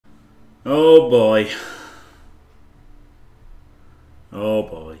Oh boy. Oh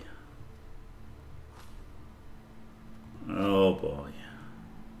boy. Oh boy.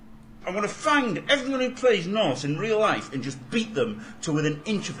 I want to find everyone who plays Norse in real life and just beat them to within an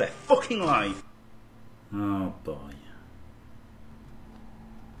inch of their fucking life. Oh boy.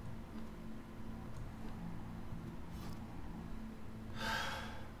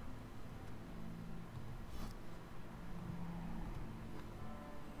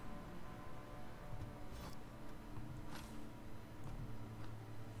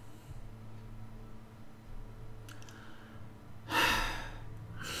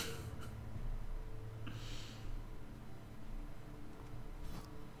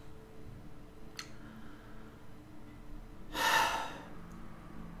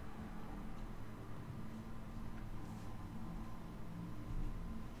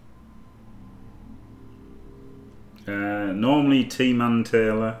 Normally T-Man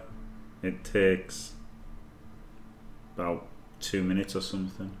Taylor, it takes about 2 minutes or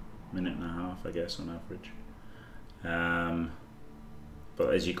something, minute and a half I guess on average.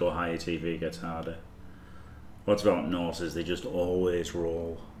 But as you go higher TV it gets harder. What's about Norse is they just always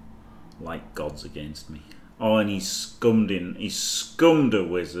roll like gods against me. Oh, and he scummed a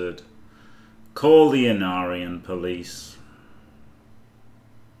wizard. Call the Anarian police.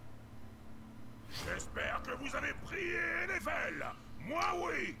 J'espère que vous avez prié Nefel. Moi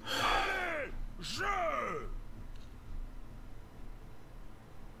oui. Allez, je.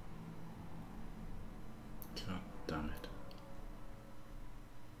 God damn it.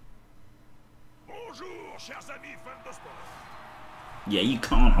 Bonjour, chers amis fans de sport. Yeah, you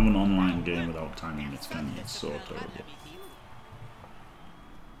can't have an online game without time limits, can you? It's so terrible.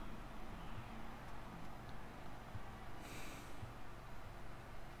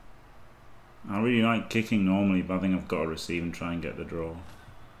 I really like kicking normally, but I think I've got to receive and try and get the draw.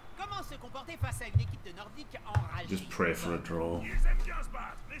 Just pray for a draw. Ils aiment bien se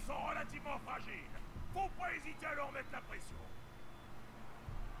battre, mais sont relativement fragiles. Faut pas hésiter à leur mettre la pression.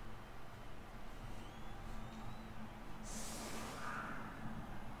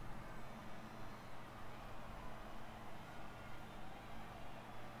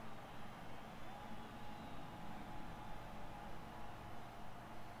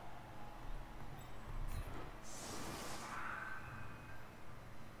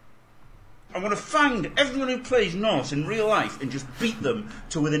 I want to find everyone who plays Norse in real life and just beat them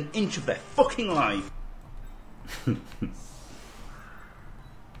to within an inch of their fucking life.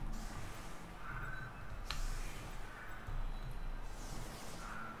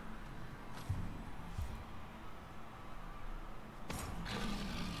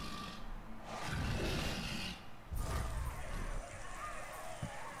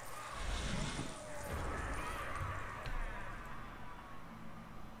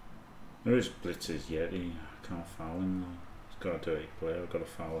 There is Blitz's Yeti. I can't foul him though. He's got a dirty player, I've got to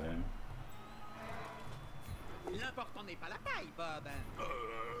foul him. L'important n'est pas la taille, Bob.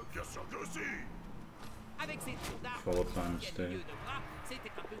 Bien sûr que si. Avec ces tours d'arbre, Follow plan qui a stay. lieu de bras,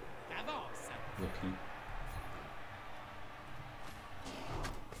 c'était un peu d'avance. Lucky.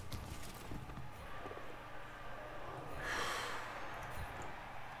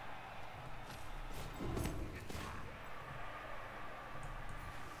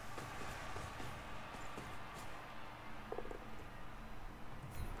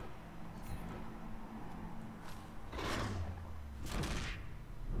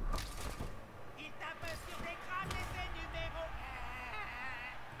 Il tape sur des crânes l'effet numéro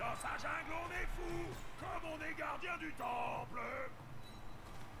 1. Dans sa jungle on est fou, comme on est gardien du temple.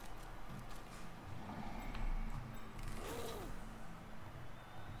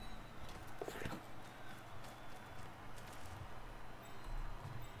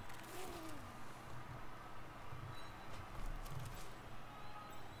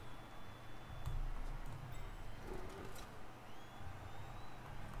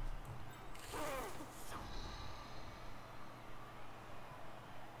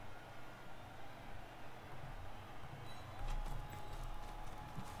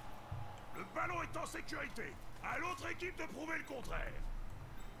 Le ballon est en sécurité. À l'autre équipe de prouver le contraire.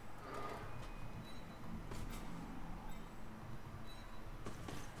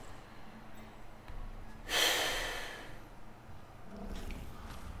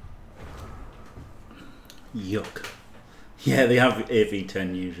 Yuck. Yeah, they have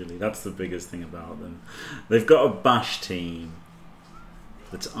AV10 usually. That's the biggest thing about them. They've got a bash team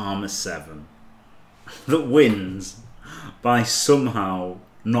that's armor 7 that wins by somehow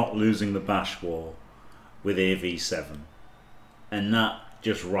not losing the bash war with AV7. And that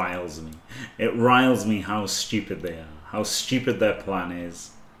just riles me. It riles me how stupid they are, how stupid their plan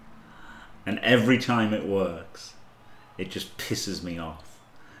is. And every time it works, it just pisses me off.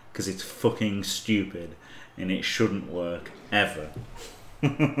 Because it's fucking stupid and it shouldn't work ever.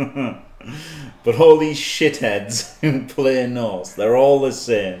 But all these shitheads who play Norse, they're all the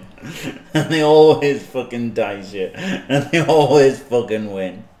same. And they always fucking die shit. And they always fucking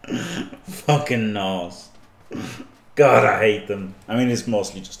win. Fucking Norse. God, I hate them. I mean, it's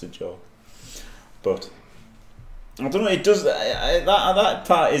mostly just a joke. But I don't know, it does... that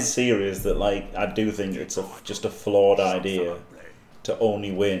part is serious, that, like, I do think it's just a flawed idea to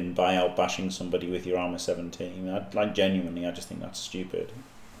only win by outbashing somebody with your armor 17. Like, genuinely, I just think that's stupid.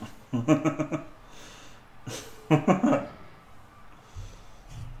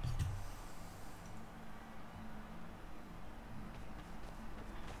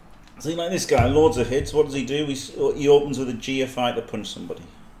 See, like this guy, loads of hits. What does he do? He opens with a GFI to punch somebody.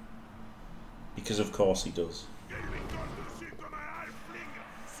 Because of course he does.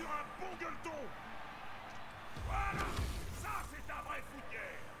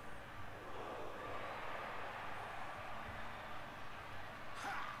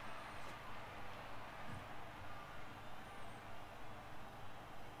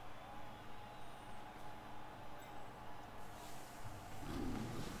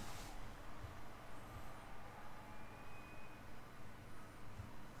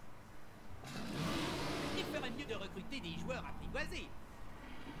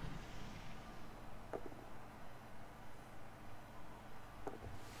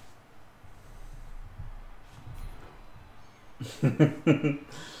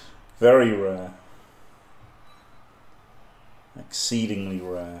 Very rare. Exceedingly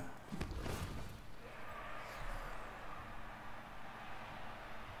rare.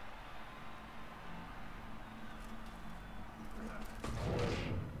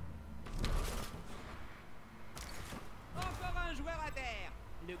 Encore un joueur à terre.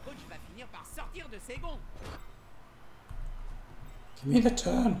 Le coach va finir par sortir de ses gonds. Give me the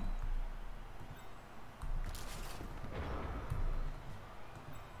turn.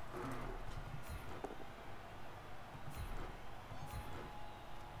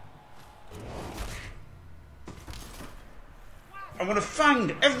 I'm gonna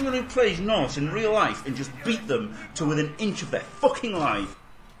find everyone who plays Norse in real life and just beat them to within an inch of their fucking life.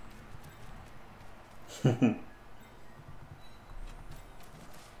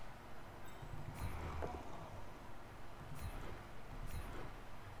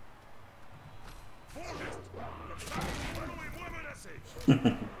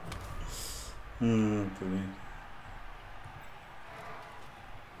 Brilliant.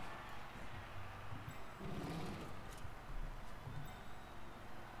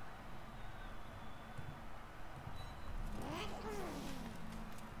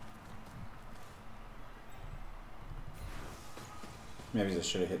 Maybe I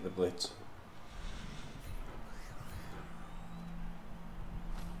should have hit the blitz.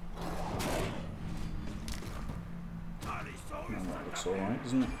 That looks alright,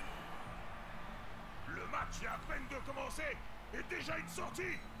 doesn't it? Le match est à peine de commencer et déjà une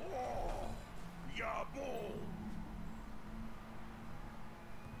sortie. Oh, y'a bon.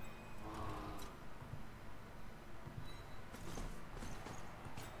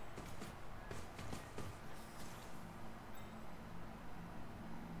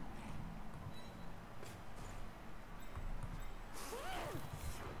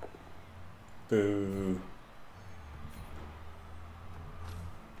 Boo.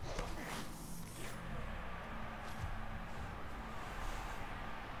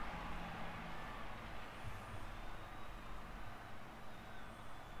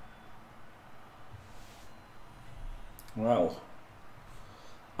 Well,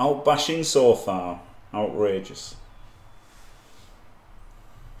 outbashing so far, outrageous.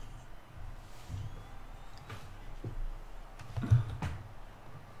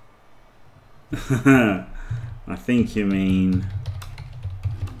 I think you mean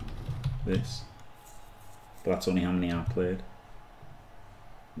this, but that's only how many I played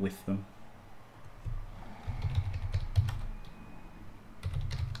with them.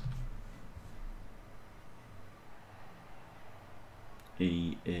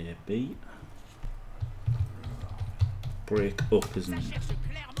 EAB. Break up, isn't it?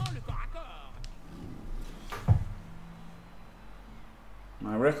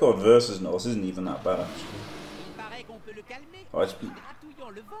 My record versus Norse isn't even that bad actually. Oh,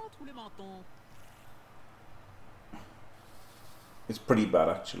 it's pretty bad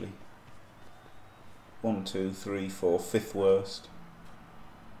actually. 1, 2, 3, 4, 5th worst.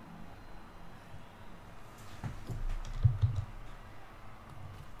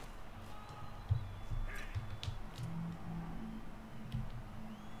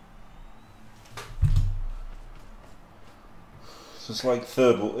 it's like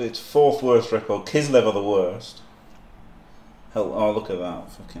it's fourth worst record. Kislev are the worst. Hell, oh look at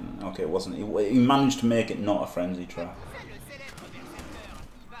that. Fucking okay, it wasn't. He managed to make it not a frenzy trap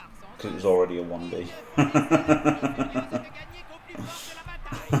because it was already a 1D.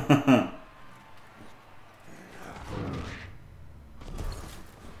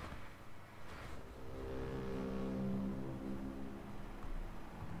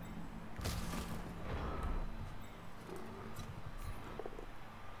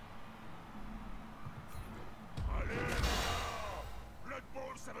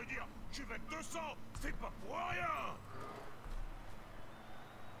 Ça veut dire je vais 200, c'est pas pour rien.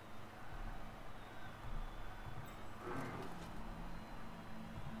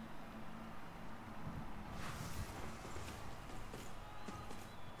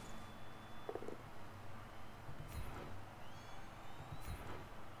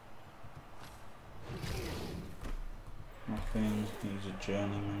 Nothing, he's a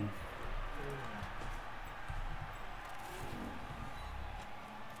journeyman.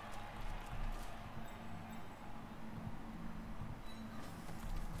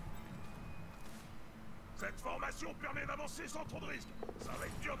 Cette formation permet d'avancer sans trop de risques. Ça va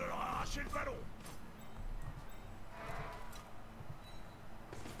être dur de leur arracher le ballon.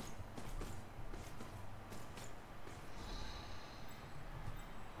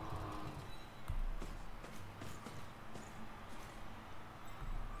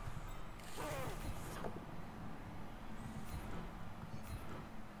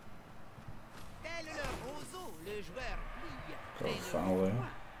 Tel le roseau, le joueur plie. Go mais le foul there.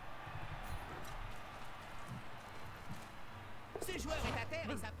 Ce joueur est à terre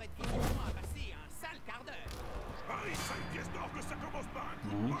et s'apprête visiblement à passer un sale quart d'heure. Je parie 5 pièces d'or que ça commence par un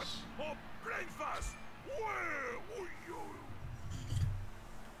coup de Nice. pote en pleine face. Ouais, oui, oui.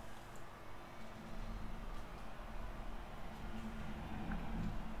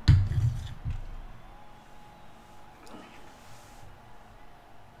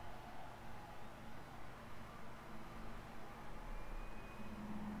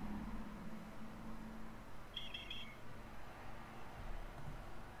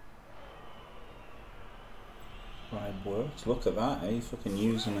 Bribe works. Look at that, eh? Fucking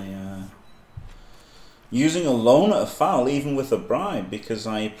using a loan at a foul, even with a bribe, because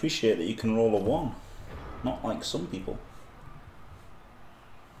I appreciate that you can roll a 1. Not like some people.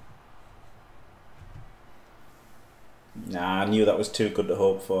 Nah, I knew that was too good to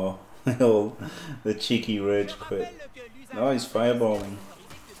hope for. The cheeky rage quit. Oh, he's fireballing.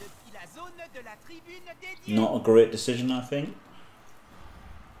 Not a great decision, I think.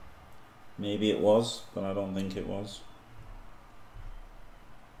 Maybe it was, but I don't think it was.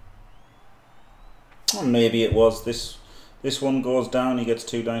 Or maybe it was. This one goes down, he gets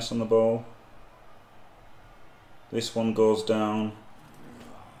 2 dice on the ball. This one goes down.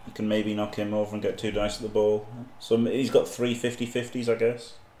 You can maybe knock him over and get 2 dice at the ball. So he's got 3 50-50s, I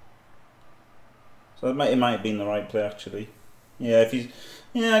guess. So it might have been the right play, actually. Yeah,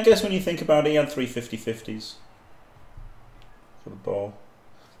 I guess when you think about it, he had 3 50-50s for the ball.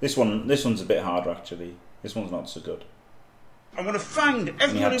 This one's a bit harder, actually. This one's not so good. I want to find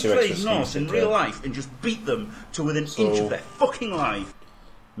everyone who plays Norse in real life and just beat them to within an inch of their fucking life.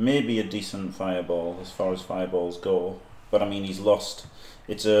 Maybe a decent fireball as far as fireballs go. But I mean, he's lost.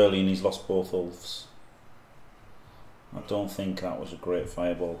 It's early and he's lost both ulfs. I don't think that was a great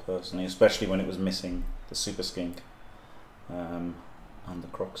fireball, personally. Especially when it was missing the super skink. And the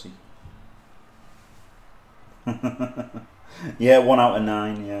Croxy. Yeah, 1 out of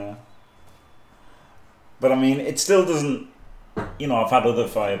 9, yeah. But I mean, it still doesn't... You know, I've had other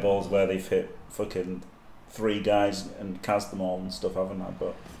fireballs where they've hit fucking 3 guys and cast them all and stuff, haven't I?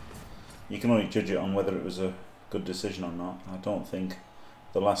 But you can only judge it on whether it was a good decision or not. I don't think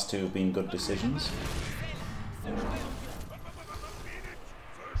the last 2 have been good decisions. Ce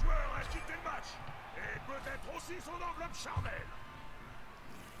joueur a quitté le match. Et peut-être aussi son enveloppe charnelle.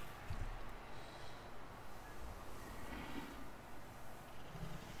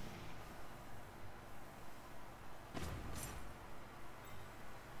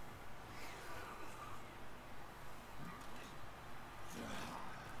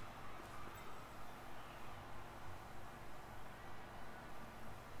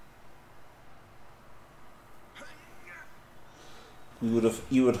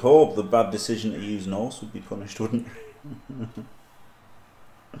 You would hope the bad decision to use Norse would be punished, wouldn't you?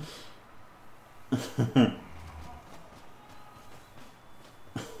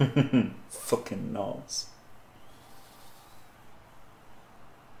 Fucking Norse.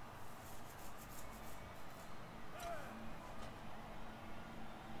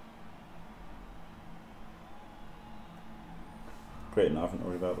 Great, not having to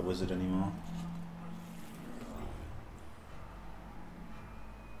worry about the wizard anymore.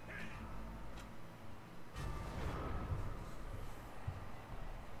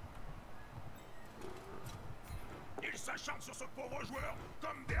 Ils s'acharnent sur ce pauvre joueur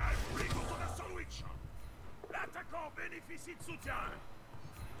comme des halflings autour d'un sandwich. L'attaquant bénéficie de soutien.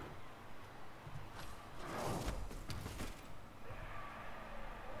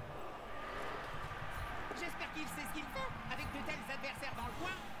 J'espère qu'il sait ce qu'il fait avec de tels adversaires dans le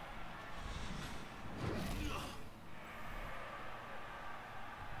coin.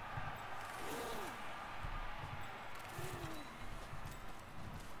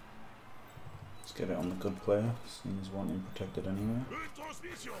 Let's get it on the good player, seeing as wanting protected anyway. Une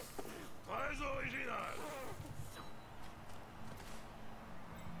transmission très originale.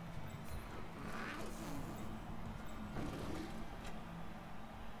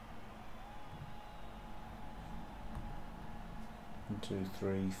 One, 2,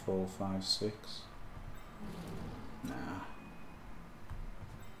 3, 4, 5, 6. Nah.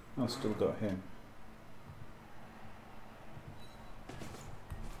 I've still got him.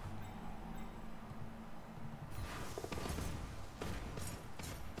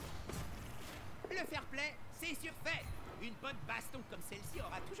 Le fair play, c'est surfait. Une bonne baston comme celle-ci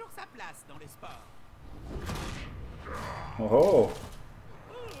aura toujours sa place dans le sport. Oh!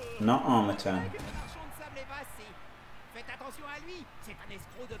 Not armor 10. Le marchand de sable est passé. Faites attention à lui, c'est un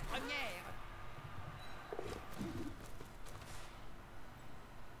escroc de première.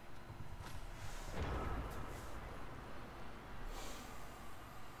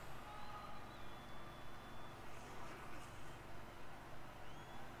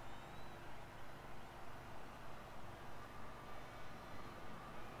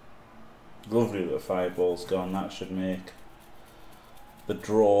 Lovely that the fireball's gone, that should make the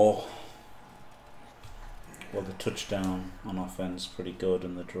draw, well, the touchdown on offense pretty good,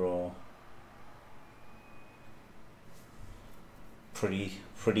 and the draw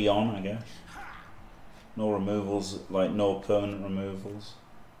pretty on, I guess. No removals, like no permanent removals.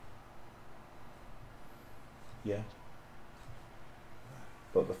 Yeah.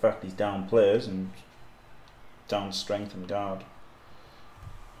 But the fact he's down players and down strength and guard,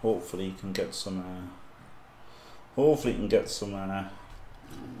 hopefully he can get some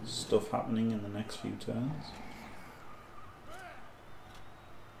stuff happening in the next few turns.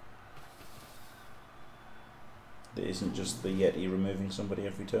 That isn't just the Yeti removing somebody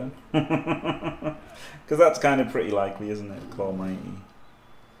every turn. Because that's kind of pretty likely, isn't it? Claw Mighty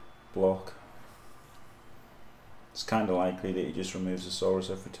block. It's kind of likely that he just removes a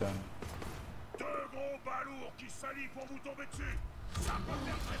Saurus every turn. Deux gros balourds qui s'allient pour vous tomber dessus. Ça peut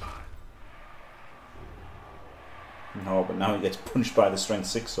faire très mal. No, but now he gets punched by the Strength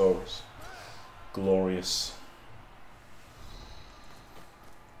 6 Saurus. Glorious.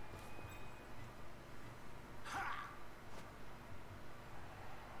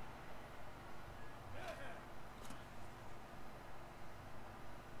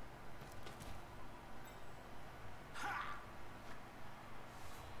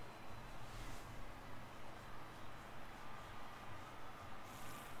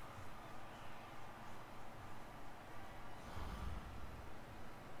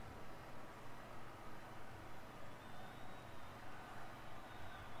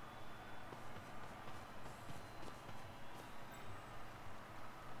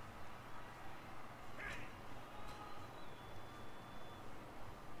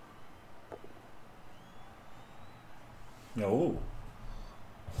 Oh.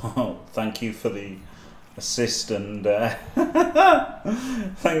 Oh, thank you for the assist and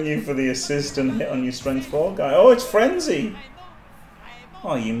thank you for the assist and hit on your strength 4 guy. Oh, it's Frenzy!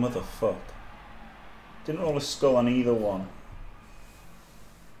 Oh, you motherfuck. Didn't roll a skull on either one.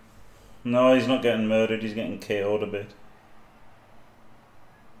 No, he's not getting murdered, he's getting KO'd a bit.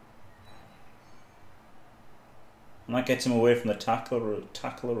 And that gets him away from the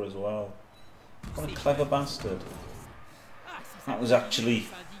tackler as well. What a clever bastard. That was actually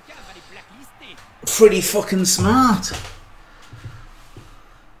pretty fucking smart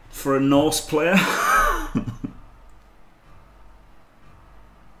for a Norse player.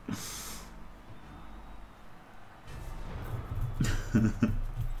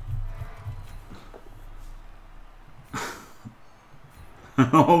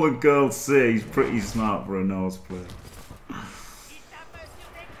 All the girls say he's pretty smart for a Norse player.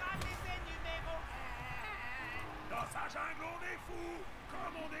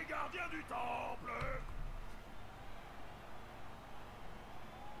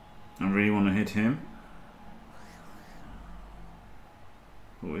 I really want to hit him.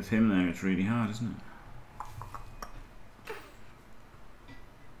 But with him there, it's really hard, isn't it?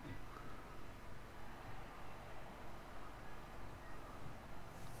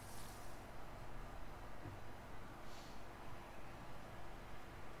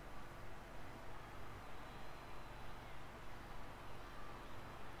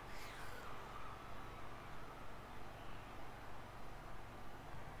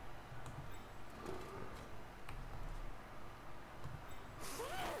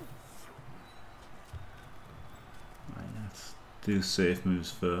 Do safe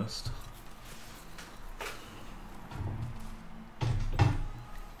moves first.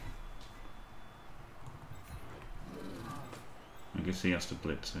 I guess he has to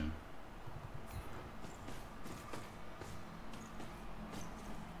blitz him.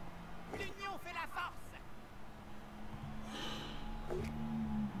 L'union fait la force.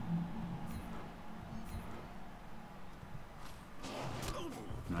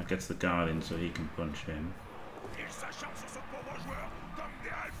 That gets the guard in so he can punch him. Ils s'acharnent sur ce pauvre joueur comme des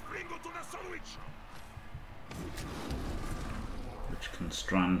halflings autour d'un sandwich. Which can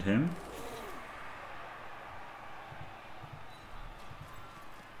strand him.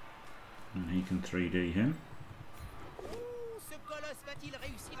 And he can 3D him. Ce colosse va-t-il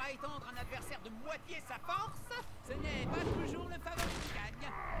réussir à étendre un adversaire de moitié sa force? Ce n'est pas toujours le favori qui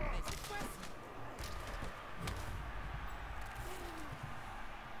gagne. Mais cette fois-ci...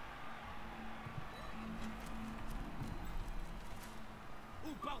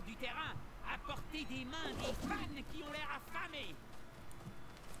 Au bord du terrain, à portée des mains des fans qui ont l'air affamés.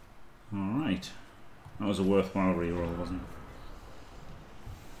 Alright. That was a worthwhile reroll, wasn't it?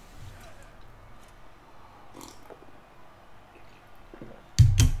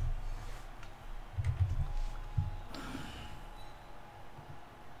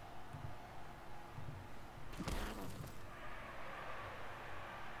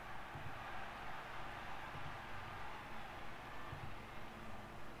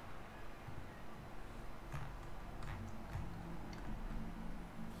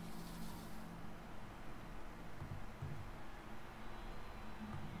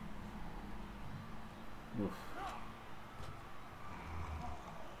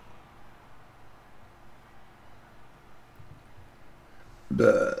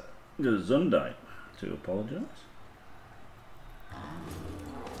 Gesundheit to apologise.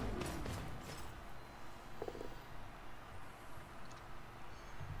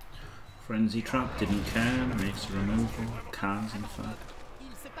 Frenzy Trap didn't care, makes a removal, cans in fact.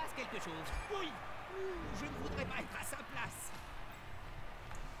 Il se passe quelque chose. Oui. Je ne voudrais pas être à sa place.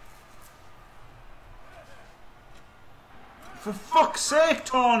 For fuck's sake,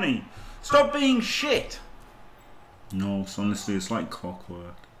 Tawny! Stop being shit! No, it's honestly, it's like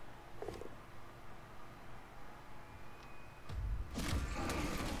clockwork.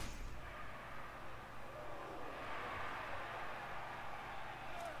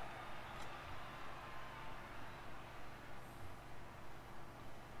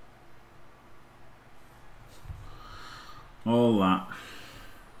 All that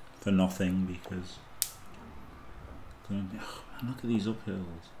for nothing because... Oh, man, look at these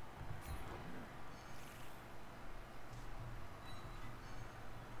uphills.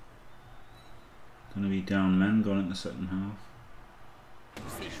 Gonna be down men going into the second half.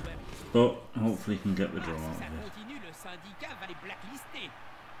 But hopefully he can get the draw out of it.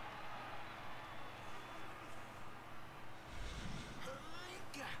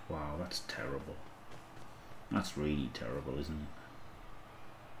 Wow, that's terrible. That's really terrible, isn't it?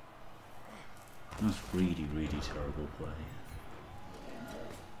 That's really, really terrible play.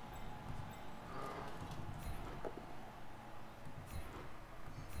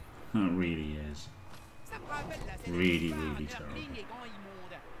 That really is. Really, really terrible.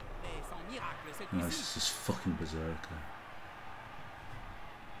 Oh, this is just fucking berserker.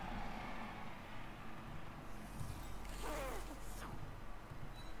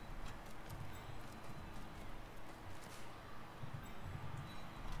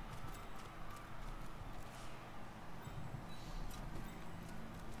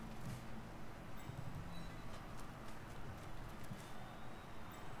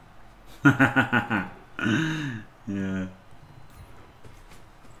 Yeah.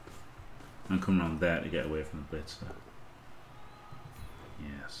 I'm coming on there to get away from the blitzer.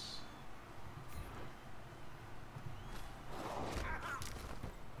 Yes.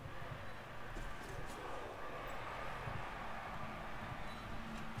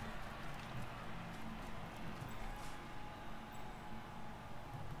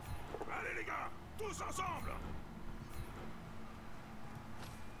 Allez les gars, tous ensemble.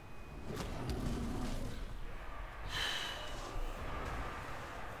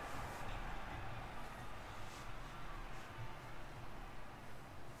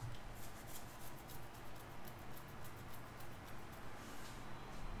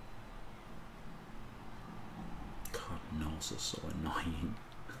 Norse are so annoying.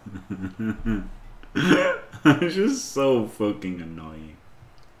 It's just so fucking annoying.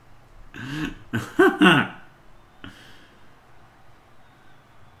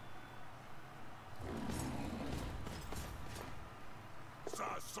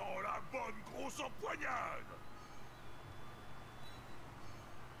 Ça sent la bonne grosse empoignade.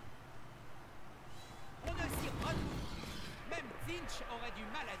 Zinch aurait du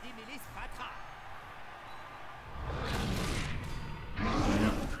mal à démêler ce fatras.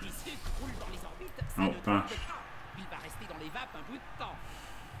 Ici, qui roule dans les orbites, ça ne trompe pas. Il va rester dans les vapes un bout de temps.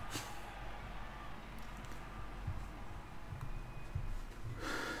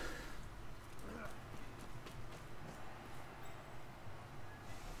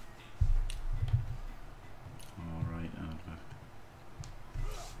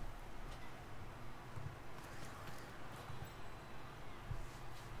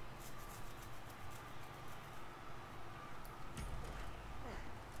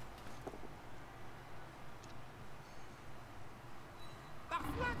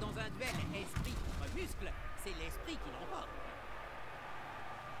 Parfois, dans un duel esprit contre muscle, c'est l'esprit qui l'emporte.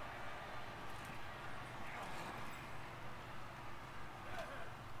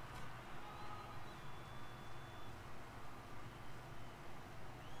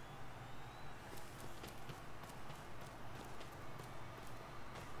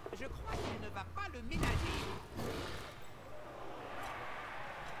 Je crois qu'il ne va pas le ménager.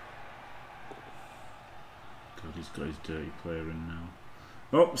 God, he's got his dirty player in now.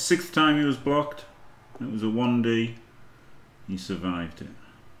 Oh, 6th time he was blocked. It was a 1D. He survived it.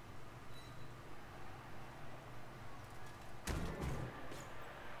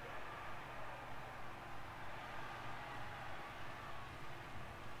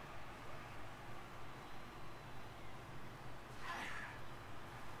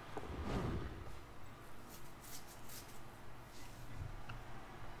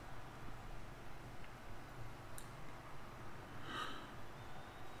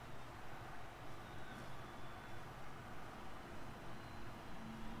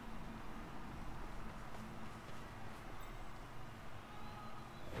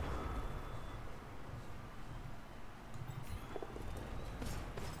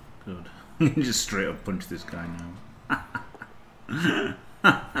 Good. Just straight up punch this guy now.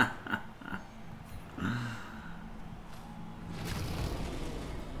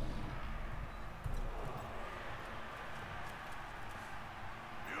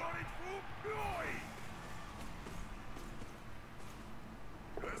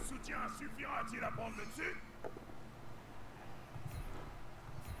 Le soutien suffira-t-il à prendre le dessus?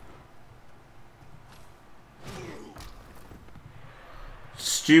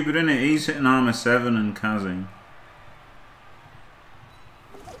 Stupid, isn't it? He's hitting armor 7 and Kazing.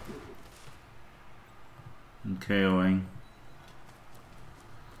 And KOing.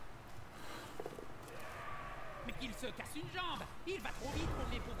 Mais qu'il se casse une jambe! Il va trop vite pour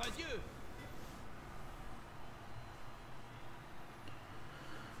mes pauvres yeux!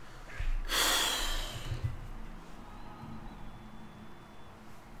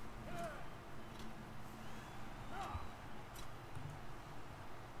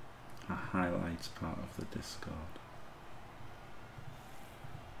 Highlights part of the Discord.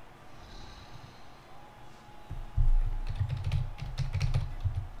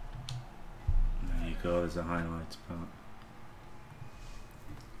 There you go, there's a highlights part.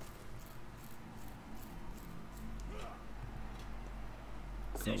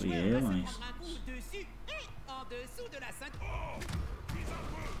 Got the airlines. Dessus et en dessous de la ceinture. Oh, mise un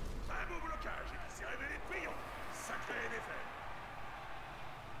peu. Très beau blocage et qui s'est révélé brillant. Sacré défait.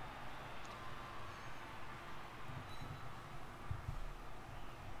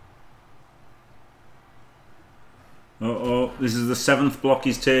 Uh-oh, this is the 7th block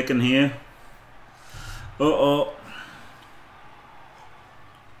he's taken here. Uh-oh.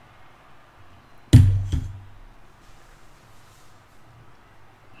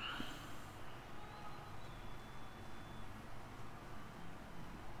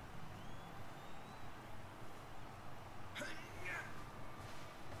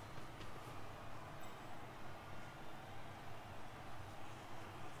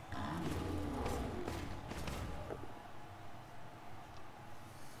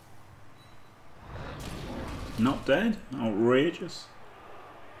 Not dead? Outrageous.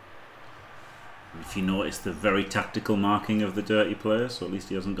 If you notice the very tactical marking of the dirty player, so at least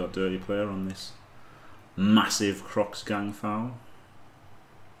he hasn't got dirty player on this massive Crocs gang foul.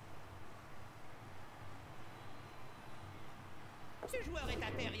 Ce joueur est à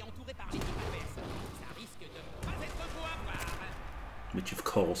terre et entouré par l'équipe adverse. Ça risque de pas être beau à voir. Which of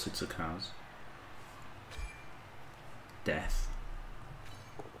course it's a Kaz. Death.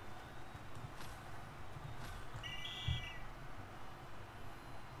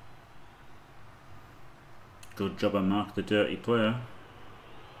 Good job I marked the dirty player.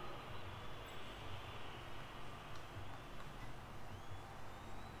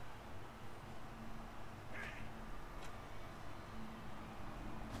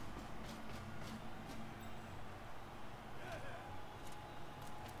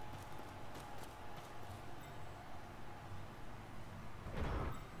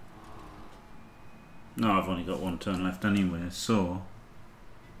 No, I've only got one turn left anyway, so...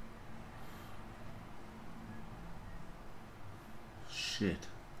 Shit,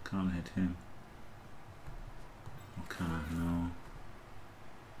 can't hit him. Or can I? No.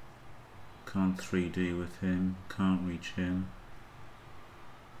 Can't 3D with him, can't reach him.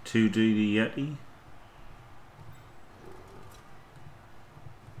 2D the Yeti?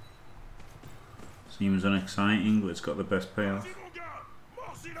 Seems unexciting, but it's got the best payoff.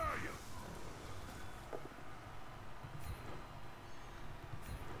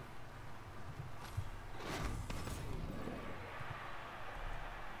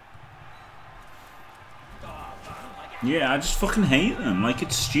 Yeah, I just fucking hate them. Like,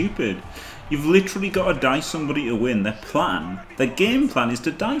 it's stupid. You've literally got to dice somebody to win. Their game plan is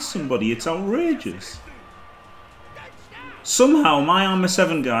to dice somebody. It's outrageous. Somehow, my Armor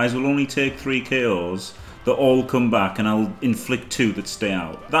 7 guys will only take 3 KOs that all come back, and I'll inflict 2 that stay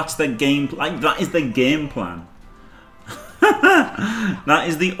out. That's their game. Like, that is their game plan. That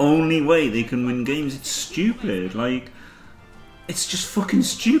is the only way they can win games. It's stupid. Like, it's just fucking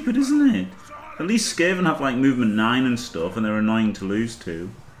stupid, isn't it? At least Skaven have like movement 9 and stuff, and they're annoying to lose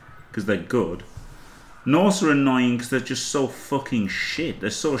to, because they're good. Norse are annoying because they're just so fucking shit. They're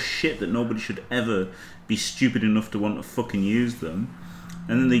so shit that nobody should ever be stupid enough to want to fucking use them.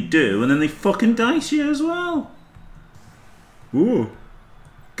 And then they do, and then they fucking dice you as well. Ooh.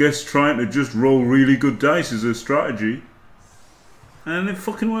 Guess trying to just roll really good dice is a strategy. And it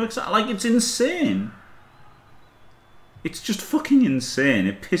fucking works out. Like, it's insane. It's just fucking insane.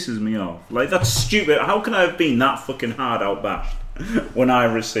 It pisses me off. Like, that's stupid. How can I have been that fucking hard outbashed when I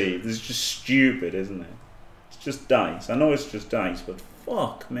received? It's just stupid, isn't it? It's just dice. I know it's just dice, but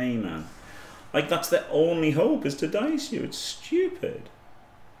fuck me, man. Like, that's their only hope, is to dice you. It's stupid.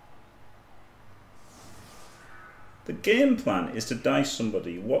 The game plan is to dice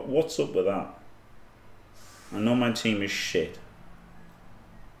somebody. What's up with that? I know my team is shit,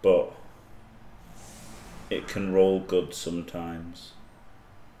 but it can roll good sometimes.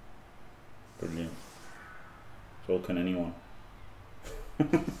 Brilliant. So can anyone.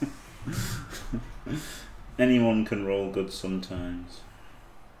 Anyone can roll good sometimes.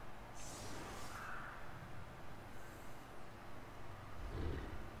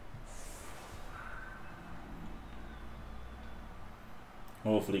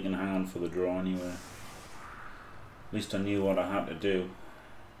 Hopefully he can hang on for the draw anyway. At least I knew what I had to do.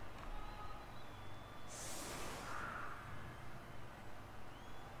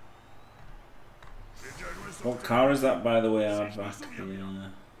 What car is that, by the way, out back?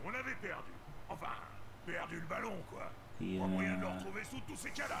 On avait perdu. Enfin, perdu le ballon, quoi. Pas moyen de le retrouver sous tous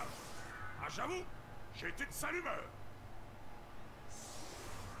ces cadavres. Ah, j'avoue, j'ai été de sale humeur.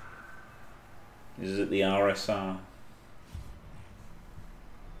 Is it the RSR?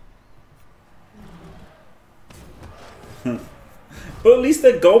 But at least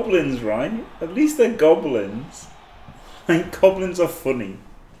they're goblins, right? At least they're goblins. Like, goblins are funny.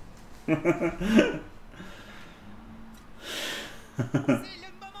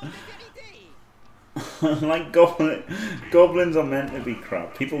 Like, goblins are meant to be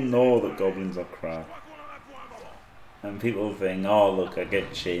crap. People know that goblins are crap. And people think, oh look, I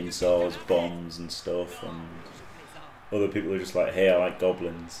get chainsaws, bombs and stuff, and other people are just like, hey, I like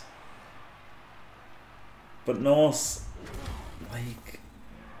goblins. But Norse, like,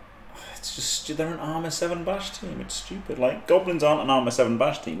 it's just, they're an Armor 7 bash team. It's stupid. Like, goblins aren't an Armor 7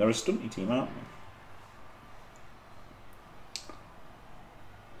 bash team. They're a stunty team, aren't they?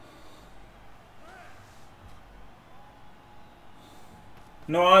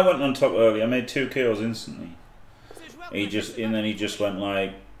 No, I went on top early. I made 2 kills instantly. And then he just went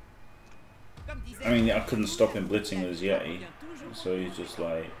like, I mean, I couldn't stop him blitzing with his Yeti, so he's just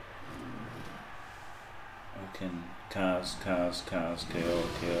like, fucking cars, KO, cars, KO.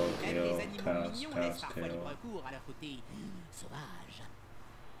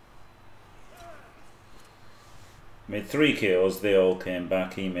 Made 3 kills, they all came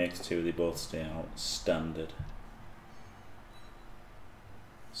back, he makes 2, they both stay out. Standard.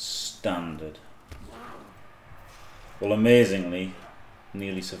 Standard. Well, amazingly,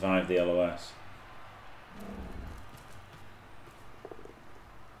 nearly survived the LOS.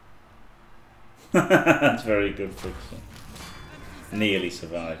 That's very good, Fixer. Nearly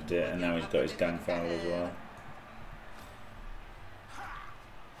survived it, and now he's got his gang foul as well.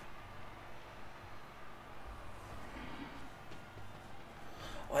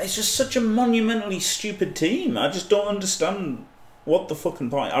 It's just such a monumentally stupid team. I just don't understand what the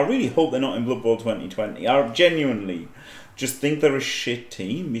fucking point. I really hope they're not in Blood Bowl 2020. I genuinely just think they're a shit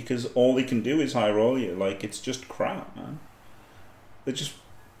team because all they can do is high roll you. Like, it's just crap, man. They're just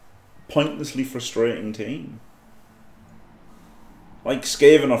pointlessly frustrating team. Like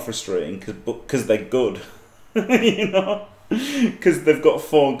Skaven are frustrating because they're good. You know? Because they've got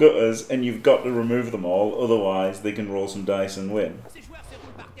 4 gutters and you've got to remove them all, otherwise they can roll some dice and win.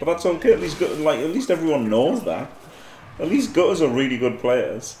 But that's okay, at least everyone knows that. At least gutters are really good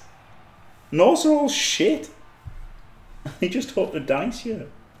players. Norse are all shit. They just hope to dice you.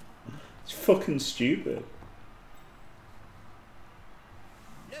 It's fucking stupid.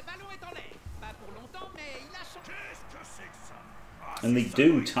 And they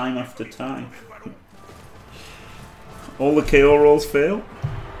do, time after time. All the KO rolls fail?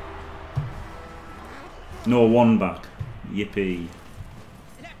 No, 1 back. Yippee.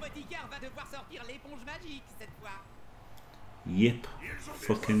 Yip.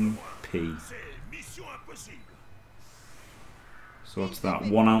 Fucking P. So what's that?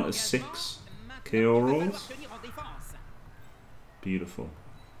 1 out of 6 KO rolls? Beautiful.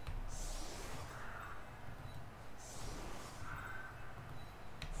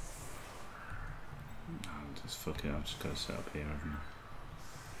 Fuck it, I've just got to set up here, haven't I?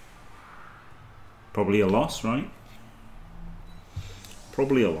 Probably a loss, right?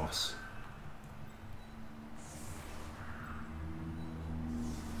 Probably a loss.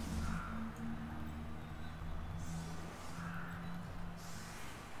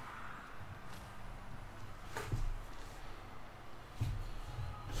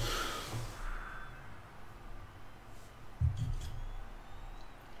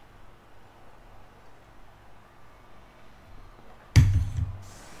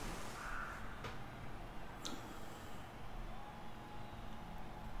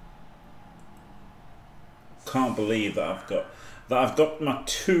 Can't believe that I've got my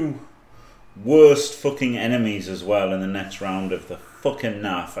 2 worst fucking enemies as well in the next round of the fucking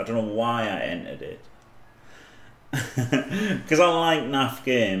NAF. I don't know why I entered it. Because I like NAF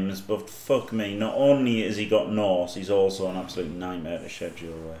games, but fuck me, not only has he got Norse, he's also an absolute nightmare to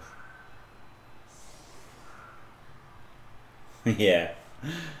schedule with. Yeah.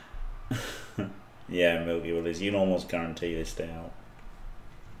 Yeah, Milky Willies, you can almost guarantee they stay out.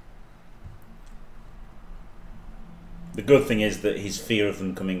 The good thing is that his fear of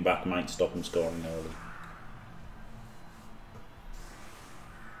them coming back might stop him scoring early.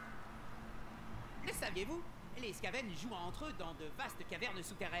 Le saviez-vous? Les Skaven jouent entre eux dans de vastes cavernes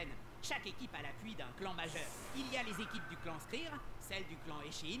souterraines. Chaque équipe a l'appui d'un clan majeur. Il y a les équipes du clan Skrir, celles du clan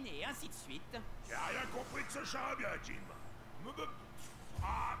Eshin, et ainsi de suite. J'ai rien compris de ce charabia, Jim.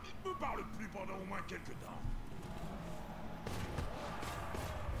 Il me parle plus pendant au moins quelques temps.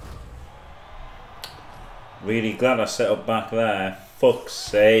 Really glad I set up back there. Fuck's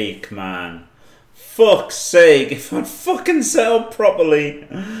sake, man. Fuck's sake. If I'd fucking set up properly,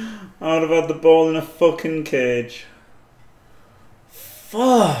 I would have had the ball in a fucking cage.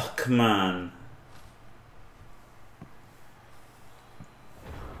 Fuck, man.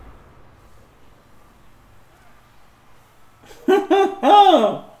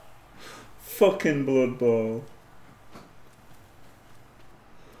 Fucking Blood Bowl.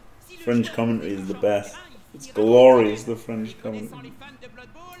 French commentary is the best. It's glorious, the French commentary.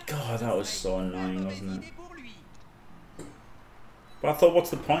 God, that was so annoying, wasn't it? But I thought, what's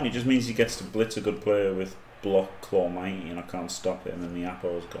the point? It just means he gets to blitz a good player with block Claw Mighty and I can't stop him and the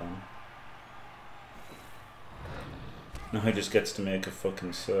Apo's gone. Now he just gets to make a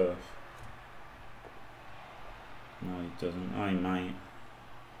fucking serve. No, he doesn't. Oh, he might.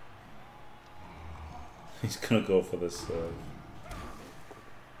 He's gonna go for the serve.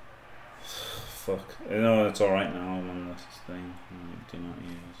 Fuck. No, it's alright now. I'm on this thing. Do not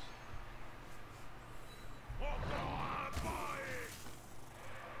use.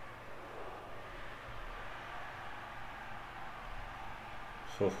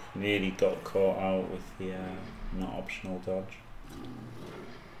 Oh, nearly got caught out with the not optional dodge.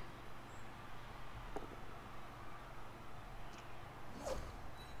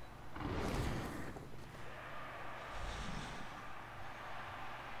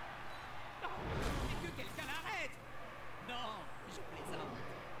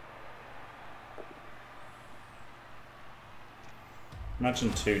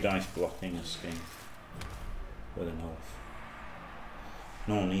 Imagine 2 dice blocking a scheme with an elf.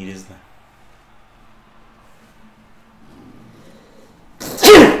 No need, is there?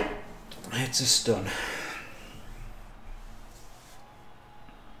 It's a stun.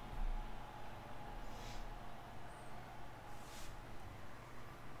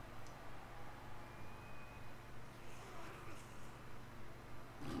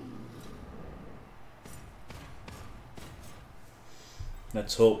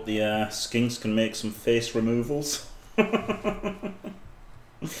 Let's hope the skinks can make some face removals.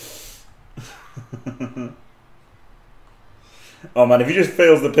 Oh man, if he just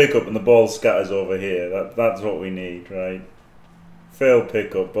fails the pickup and the ball scatters over here, that's what we need, right? Fail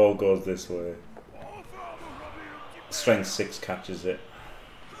pickup, ball goes this way. Strength 6 catches it.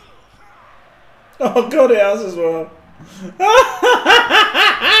 Oh god, it has as well.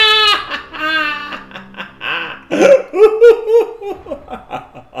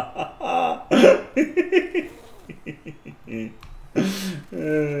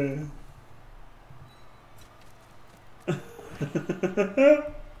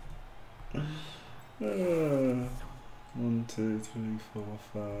 One, two, three, four,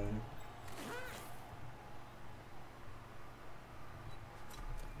 five.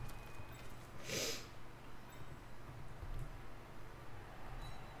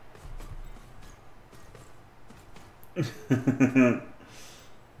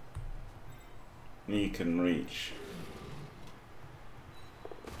 You can reach.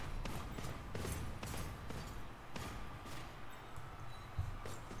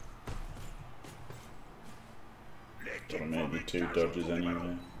 Or maybe 2 dodges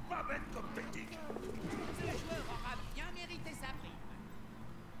anyway.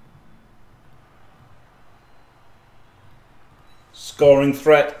 Scoring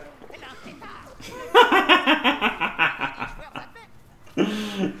threat.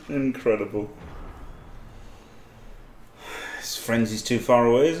 Incredible. This frenzy's too far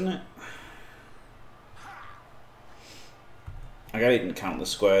away, isn't it? I didn't count the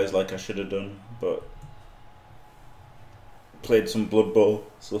squares like I should have done, but played some Blood Bowl,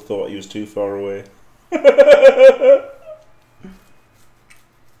 so thought he was too far away.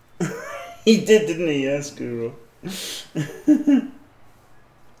 He did, didn't he? Yes, Guru.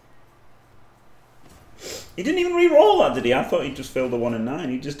 He didn't even re-roll that, did he? I thought he just failed the 1 and 9.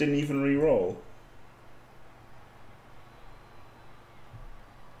 He just didn't even re-roll.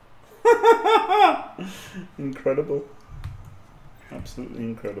 Incredible. Absolutely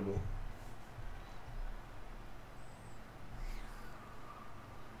incredible.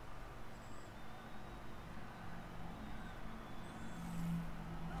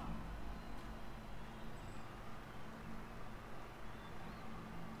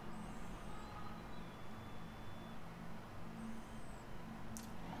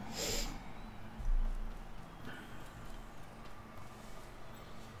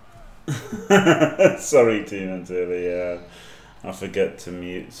 Sorry, Tina Taylor, yeah. I forget to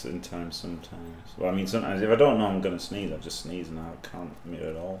mute sometimes. Well, I mean, sometimes if I don't know I'm going to sneeze, I just sneeze and I can't mute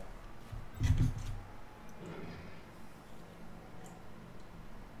at all.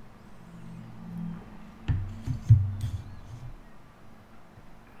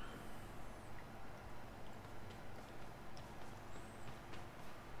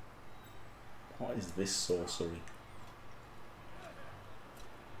 What is this sorcery?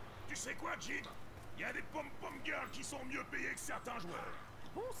 Tu sais quoi, Jim? Il y a des pom-pom girls qui sont mieux payées que certains joueurs.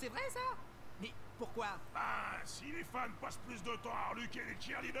 Bon, c'est vrai ça? Mais pourquoi? Ah, si les fans passent plus de temps à reluquer les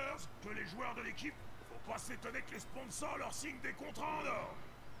cheerleaders que les joueurs de l'équipe, faut pas s'étonner que les sponsors leur signent des contrats en or.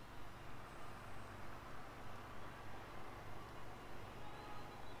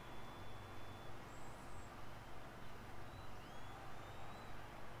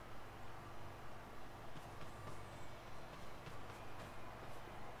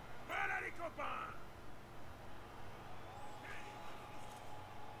 Voilà les copains!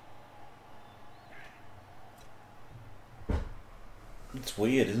 It's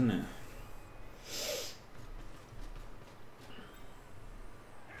weird, isn't it?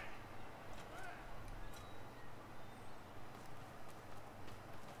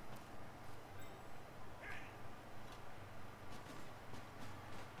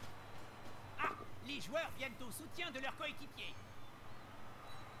 Ah, les joueurs viennent au soutien de leurs coéquipiers.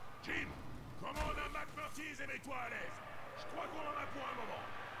 Jim, commande un McMurphy's et mets-toi à l'aise. Je crois qu'on en a pour un moment.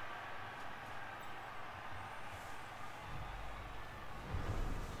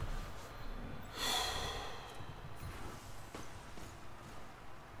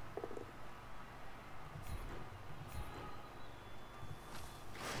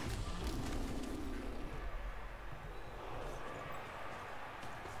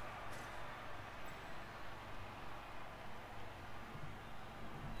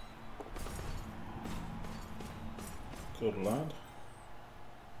 Good lad.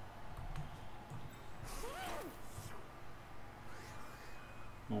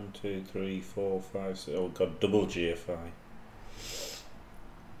 One, two, three, four, five, six. Oh, got double GFI.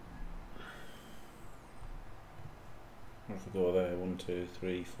 What if we go there? 1, 2,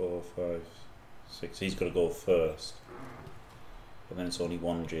 3, 4, 5, 6. He's got to go first. But then it's only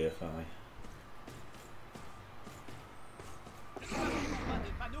 1 GFI.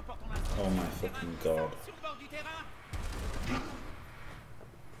 Oh my fucking god.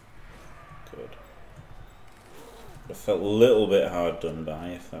 Good. I felt a little bit hard done by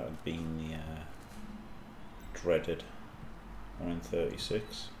if that had been the dreaded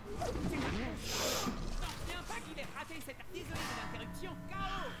 136.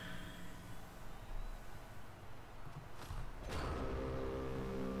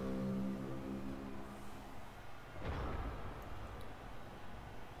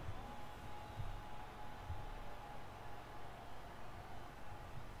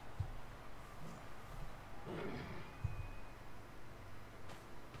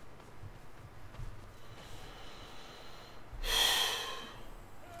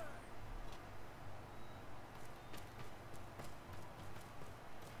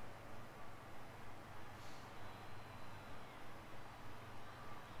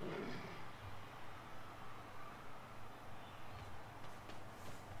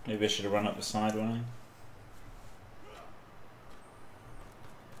 Maybe I should have run up the sideline.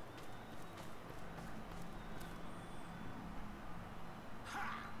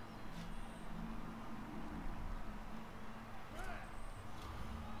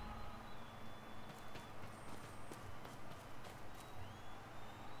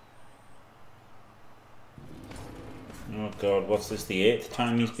 Oh god, what's this, the 8th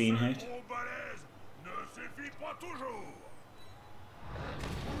time he's been hit?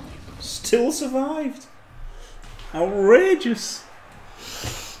 Still survived! Outrageous!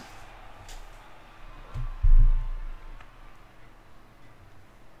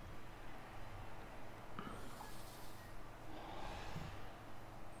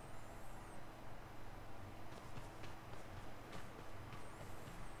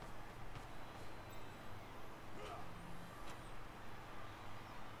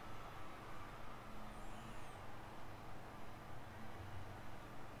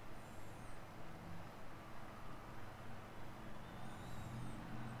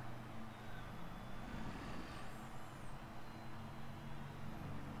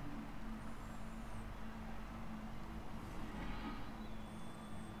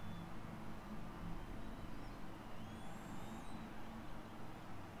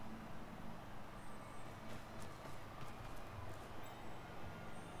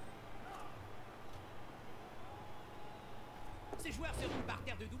 Ces joueurs se roulent par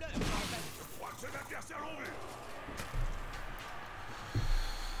terre de douleur. Je crois que c'est l'adversaire l'ont vu.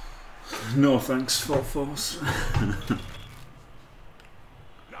 No thanks, full force.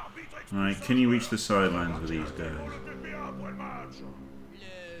 Right, can you reach the sidelines with these guys?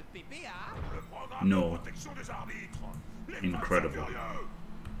 No. Incredible.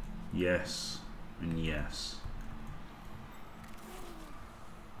 Yes, and yes.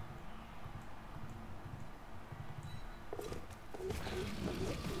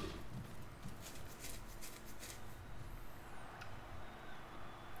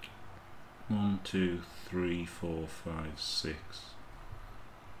 One, two, three, four, five, six.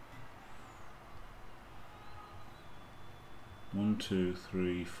 One, two,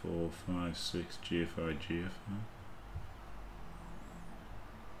 three, four, five, six. GFI, GFI.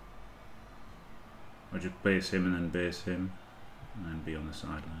 Or just base him and then base him, and then be on the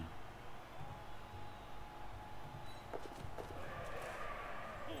sideline.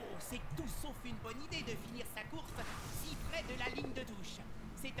 Oh, c'est tout sauf une bonne idée de finir sa course si près de la ligne de touche.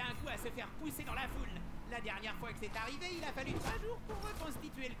 C'est un coup à se faire pousser dans la foule. La dernière fois que c'est arrivé, il a fallu 3 jours pour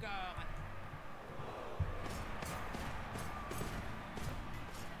reconstituer le corps.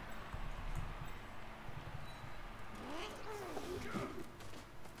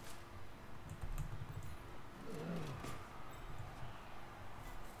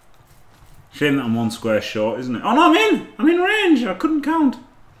 Shame that I'm one square short, isn't it? Oh no, I'm in! I'm in range! I couldn't count.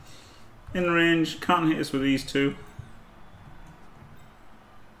 In range, can't hit us with these two.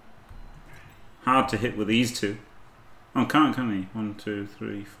 Hard to hit with these two. Oh, can't, can he? 1, 2,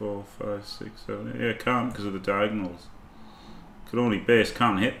 3, 4, 5, 6, 7, 8. Yeah, can't because of the diagonals. Could only base,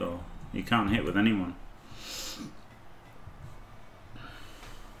 can't hit though. You can't hit with anyone.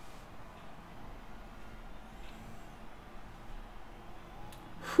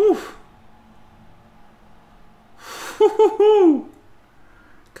 Whew.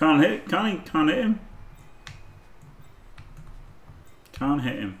 Can't hit, can't hit him. Can't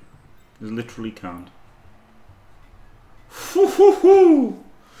hit him. Literally can't.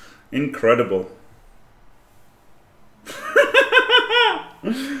 Incredible.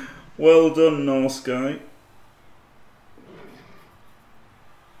 Well done, Norse guy.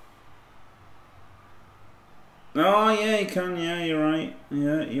 Oh yeah, you can. Yeah, you're right.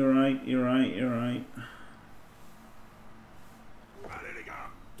 Yeah, you're right. You're right. You're right.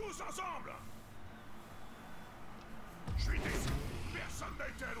 Tous ensemble. Je suis déçu. Personne n'a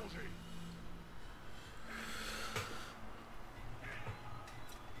été allongé.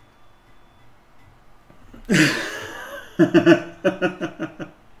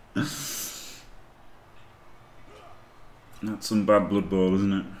 That's some bad Blood Bowl,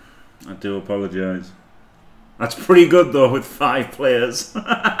 isn't it? I do apologise. That's pretty good though, with 5 players.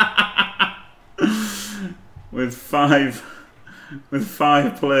 with five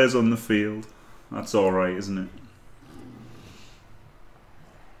players on the field. That's alright, isn't it?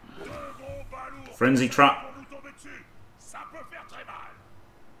 Frenzy trap.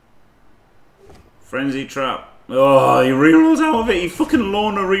 Frenzy trap. Oh, he rerolls out of it. He fucking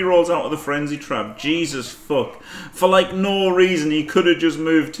Lorna rerolls out of the frenzy trap. Jesus fuck. For like no reason, he could have just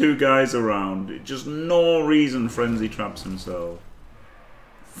moved 2 guys around. Just no reason frenzy traps himself.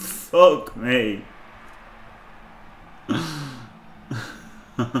 Fuck me.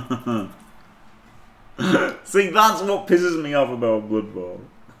 See, that's what pisses me off about Blood Bowl.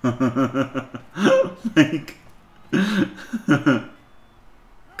 Like,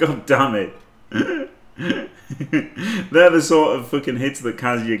 God damn it. They're the sort of fucking hits that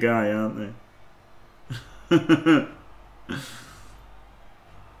cas your guy, aren't they?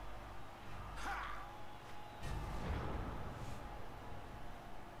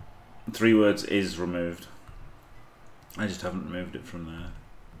 3 words is removed. I just haven't removed it from there.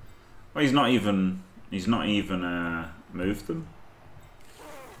 Well, he's not even moved them.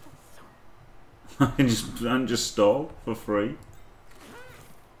 I can just stall for free.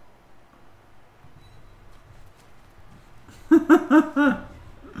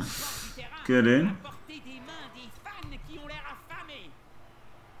 Get in.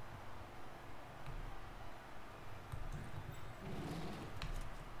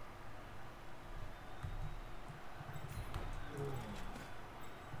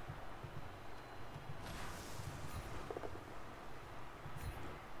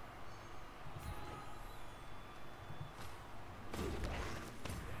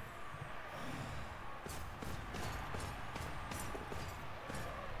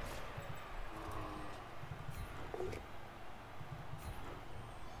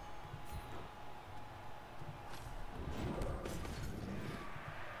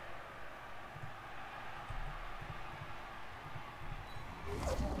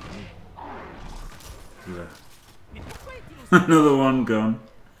 Another one gone.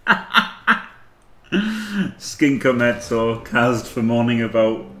 Skinker Mezzo cast for mourning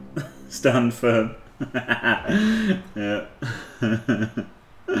about stand firm. Yeah.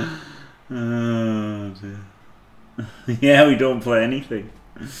 Oh dear. Yeah, we don't play anything.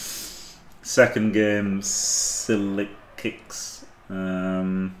 Second game, Silic Kicks.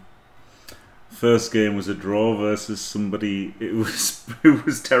 First game was a draw versus somebody who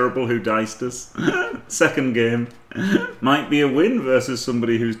was terrible who diced us. Second game might be a win versus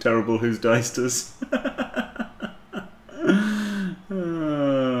somebody who's terrible who's diced us.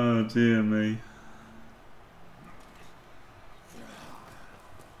 Oh dear me.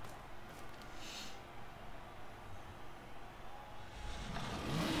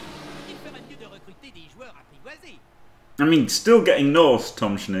 I mean, still getting Norse,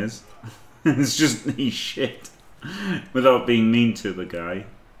 Tomshin is. It's just he's shit. Without being mean to the guy.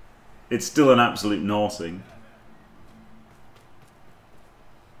 It's still an absolute Norsing.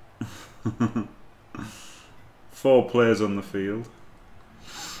 Four players on the field.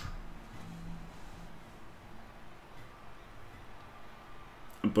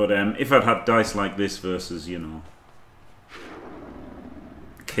 But if I'd had dice like this versus, you know,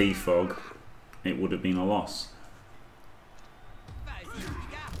 Key Fog, it would have been a loss.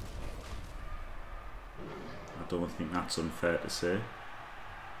 I don't think that's unfair to say.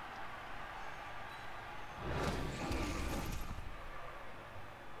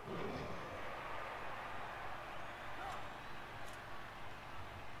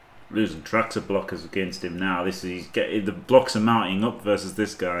 Losing tractor blockers against him now. This is the blocks are mounting up versus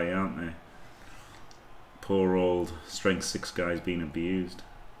this guy, aren't they? Poor old strength 6 guy's being abused.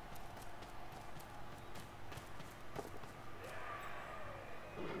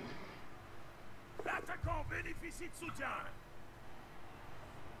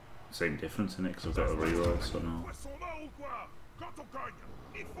 Same difference in it because I've got a reroll, so no.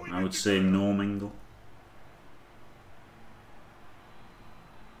 I would say no mingle.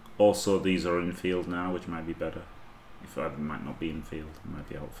 Also, these are in field now, which might be better. If I might not be in field, it might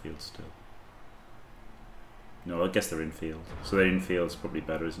be outfield still. No, I guess they're in field. So they're in field is probably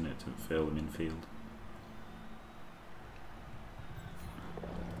better, isn't it, to fail them in field.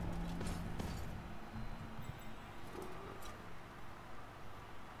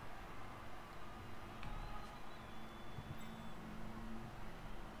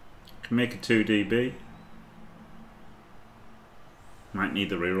 Can make a 2DB. Might need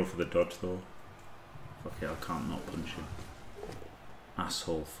the reroll for the dodge though. Fuck it, I can't not punch him.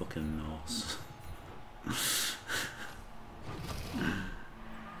 Asshole fucking Norse.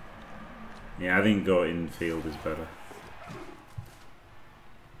 Yeah, I think go infield is better.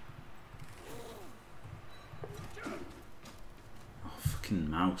 Oh, fucking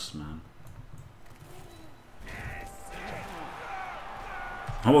mouse, man.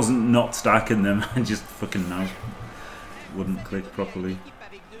 I wasn't not stacking them, I just fucking mouse wouldn't click properly.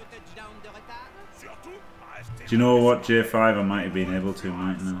 Do you know what, J5 I might have been able to,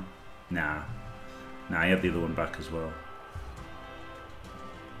 mightn't I? Nah. Nah, I had the other one back as well.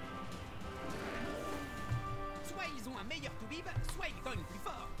 Soit ils ont un meilleur to-bib, soit ils cognent plus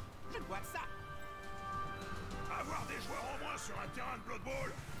fort. Je ne vois que ça. Avoir des joueurs en moins sur un terrain de Blood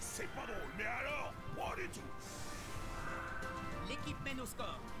Bowl, c'est pas drôle, mais alors, pas du tout. L'équipe mène au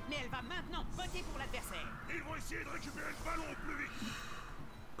score, mais elle va maintenant voter pour l'adversaire. Ils vont essayer de récupérer le ballon au plus vite.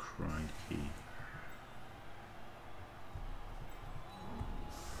 Crikey.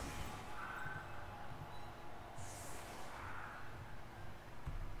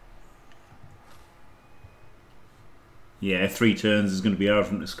 Yeah, 3 turns is going to be hard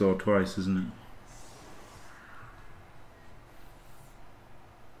for him to score twice, isn't it?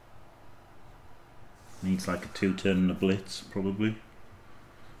 Needs like a 2-turn and a blitz, probably.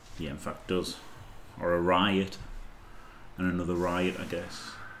 Yeah, in fact does. Or a riot. And another riot, I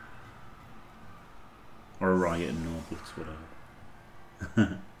guess. Or a riot and no blitz,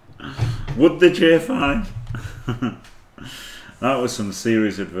 whatever. Would the J5? That was some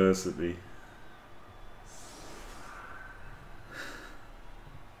serious adversity.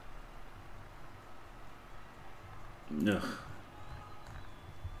 Ugh.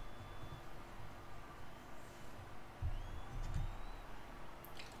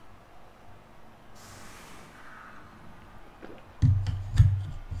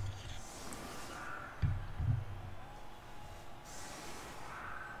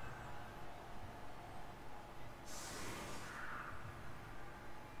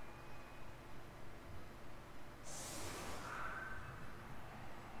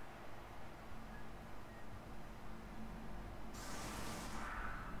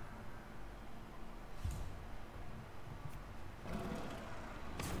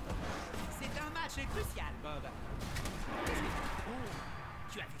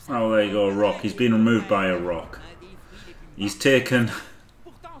 Oh, there you go, a rock. He's been removed by a rock. He's taken...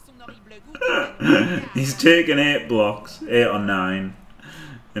 he's taken 8 blocks, 8 or 9,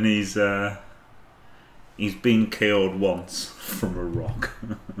 and he's been KO'd once from a rock.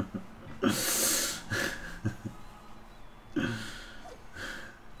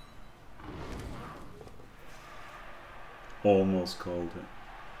 Almost called it.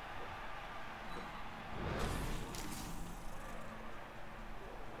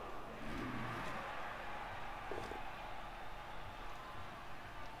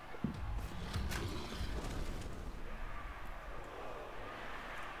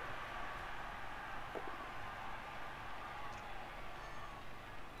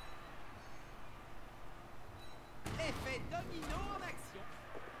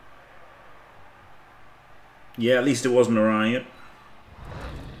 Yeah, at least it wasn't a riot.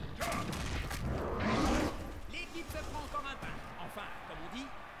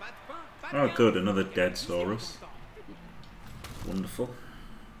 Oh good, another dead Saurus. Wonderful.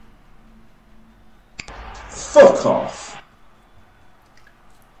 Fuck off!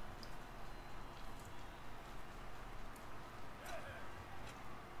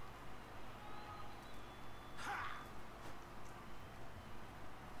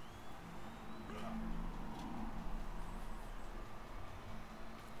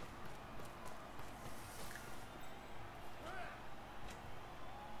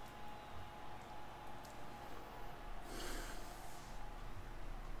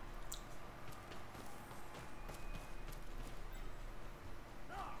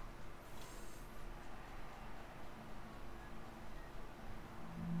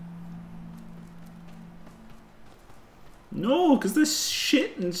 No, because they're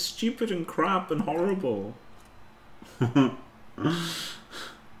shit and stupid and crap and horrible.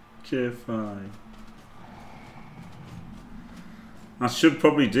 J5. I should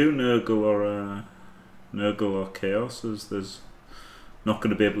probably do Nurgle or Chaos, as there's not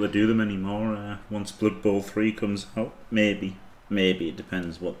going to be able to do them anymore once Blood Bowl 3 comes out. Maybe it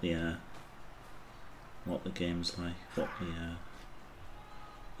depends what the game's like,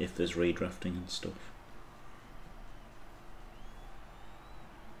 if there's redrafting and stuff.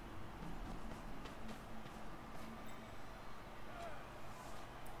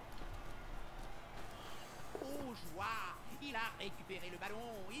 va récupérer le ballon.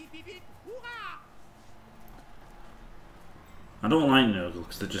 Hip hip hip, hurrah! I don't like Nurgle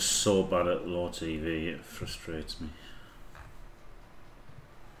because they're just so bad at low TV, it frustrates me.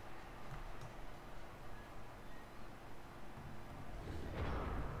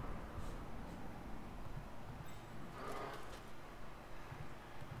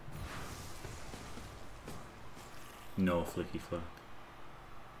 No flicky flack.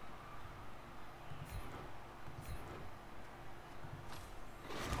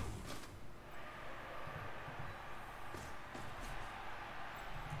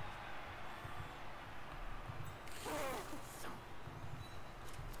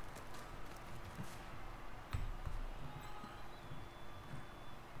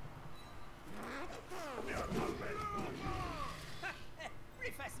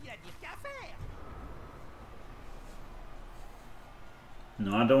 Plus facile à dire qu'à faire.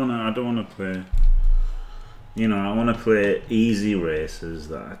 No, I don't wanna play. You know, I wanna play easy races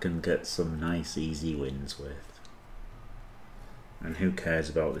that I can get some nice easy wins with. And who cares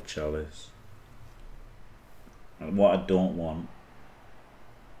about the chalice? And what I don't want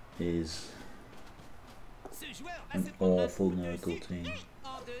is an awful Nurgle team.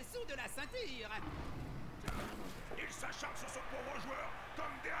 En dessous de la ceinture. Ils s'acharnent sur ce pauvre joueur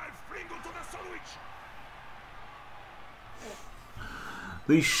comme des halflings autour d'un sandwich.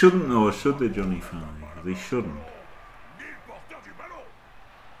 They shouldn't though, should they, Johnny Five? They shouldn't. Ni le porteur du ballon.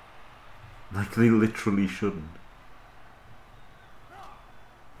 Like, they literally shouldn't.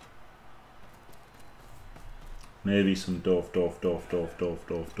 Maybe some Dove.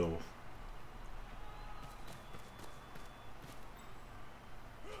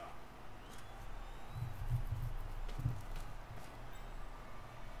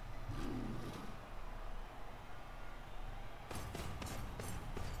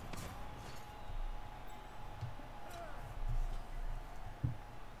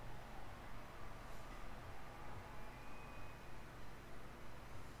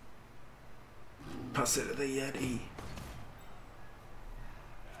 Pass it to the Yeti.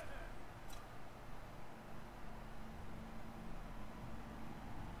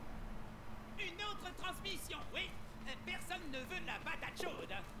 Une autre transmission, oui. Personne ne veut la patate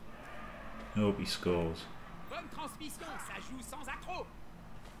chaude. I hope he scores. Bonne transmission, ça joue sans accroc.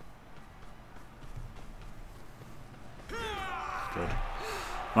 Good.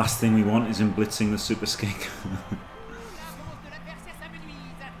 Last thing we want is him blitzing the Super Skink. L'avance de l'adversaire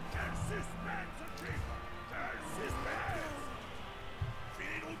s'amenuise. Quel suspense, Jim. Quel suspense.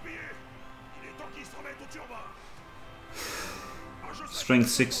 Fini de roupiller. Il est temps qu'il se remette au turban. Ah, je sais Strength que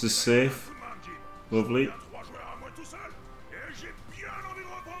 6 is c'est safe. tout le monde, Jim. Lovely. Il y a 3 joueurs à moi tout seul et j'ai bien envie de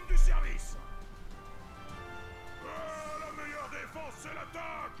reprendre du service. La meilleure défense, c'est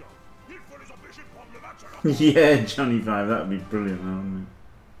l'attaque. Il faut les empêcher de prendre le match alors. Yeah, Johnny Five, that'd be brilliant, wouldn't it?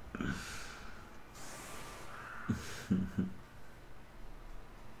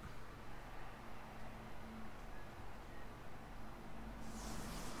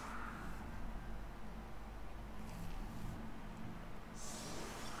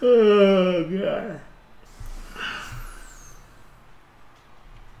 Oh god.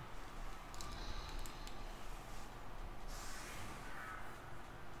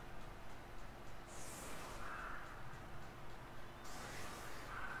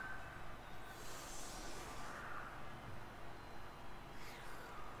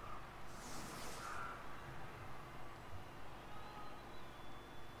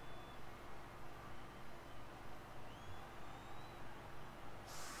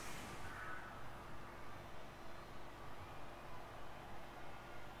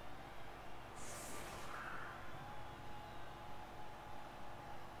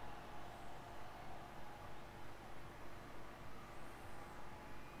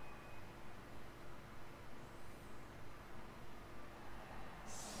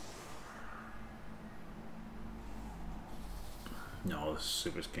 No, the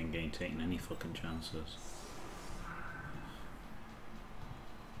Super Skink ain't taking any fucking chances.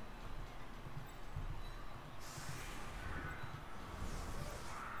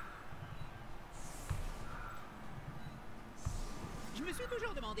 Je me suis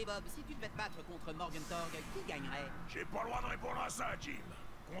toujours demandé, Bob, si tu devais te battre contre Morgenthorg, qui gagnerait? J'ai pas le droit de répondre à ça, Jim.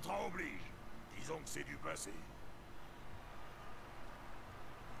 Contrat oblige. Disons que c'est du passé.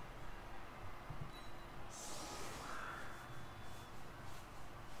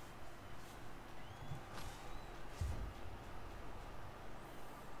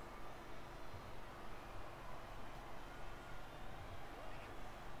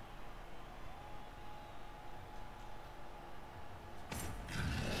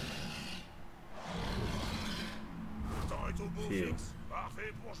 Le temps est au bout. heal.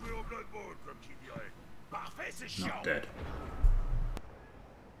 Parfait pour jouer au Blood Bowl, comme qui dirait. Parfait, c'est chiant. Not dead.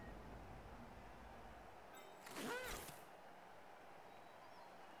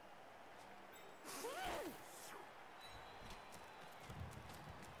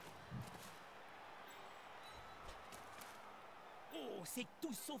 Oh, c'est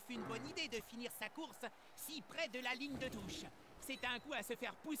tout sauf une bonne idée de finir sa course si près de la ligne de touche. C'est un coup à se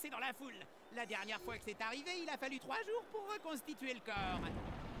faire pousser dans la foule. La dernière fois que c'est arrivé, il a fallu 3 jours pour reconstituer le corps.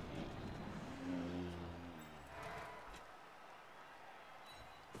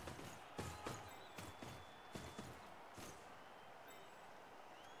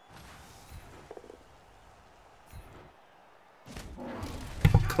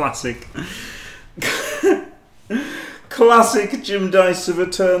 Classic. Classic Jim Dice of a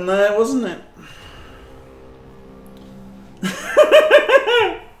turn there, wasn't it?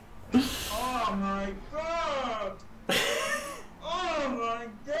 Oh my god! Oh my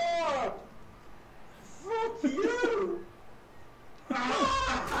god! Fuck you!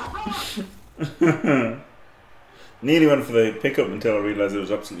 Nearly went for the pickup until I realised there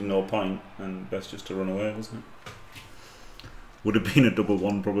was absolutely no point, and best just to run away, wasn't it? Would have been a double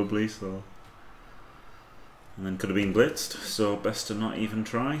one probably, so. And then could have been blitzed, so best to not even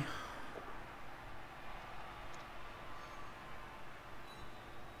try.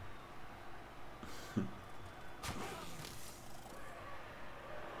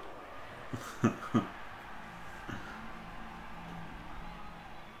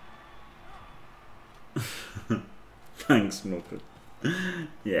 Thanks, Muppet.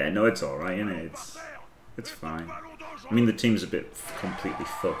 Yeah, no, it's alright, isn't it? It's fine. I mean, the team's a bit completely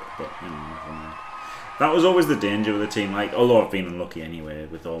fucked, but, you know, never mind. That was always the danger with the team, like, although I've been unlucky anyway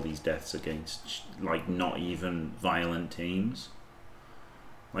with all these deaths against, like, not even violent teams.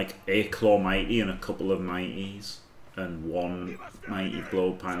 Like, a Claw Mighty and a couple of Mighties, and one Mighty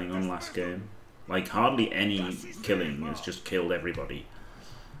Blow piling on last game. Like, hardly any killing has just killed everybody.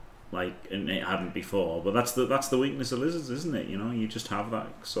 Like, and it hadn't before, but that's the weakness of lizards, isn't it? You know, you just have that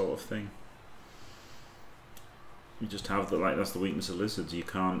sort of thing. You just have the, like, that's the weakness of lizards. You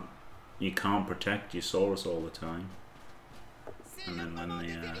can't protect your Saurus all the time. And then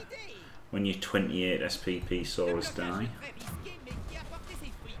when your 28 SPP Saurus die,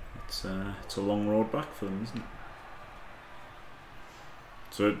 it's a long road back for them, isn't it?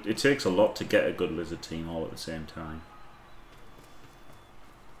 So it takes a lot to get a good lizard team all at the same time.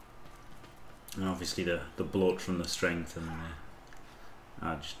 And obviously the bloat from the strength and the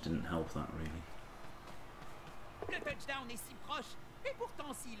edge didn't help that really.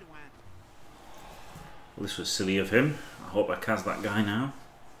 Well, this was silly of him. I hope I cast that guy now.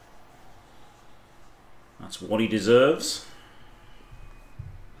 That's what he deserves.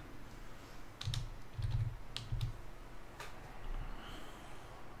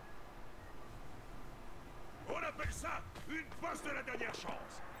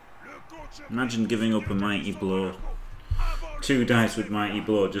 Imagine giving up a Mighty Blow. 2 dice with Mighty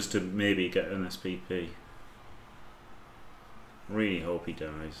Blow just to maybe get an SPP. Really hope he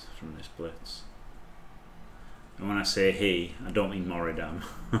dies from this blitz. And when I say he, I don't mean Moridam.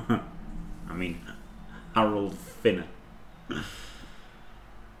 I mean Harold Finner.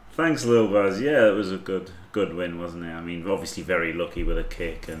 Thanks, Lil Baz. Yeah, it was a good win, wasn't it? I mean, obviously very lucky with a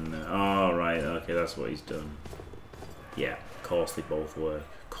kick and... oh, right, okay, that's what he's done. Yeah, of course they both work.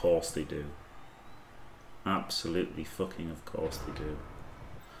 Of course they do. Absolutely fucking of course they do.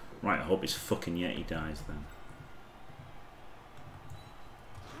 Right, I hope his fucking Yeti dies then.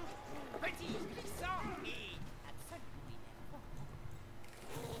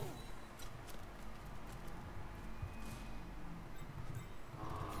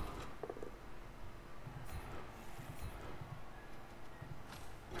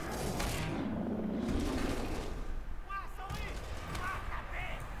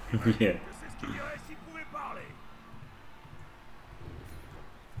 Yeah.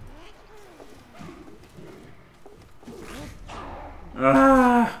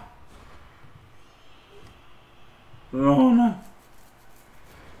 Ah! Oh no.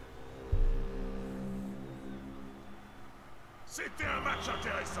 C'était un match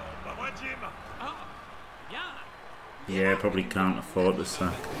intéressant, pas vrai, Jim? Ah, bien. Yeah, probably can't afford the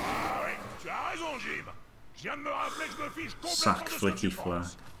sack. Ah ouais, tu as raison, Jim. Je viens de me rappeler que je me fiche complètement Sack de ce que flicky tu flag.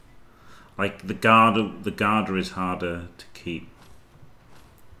 penses. Like the Garda is harder to keep.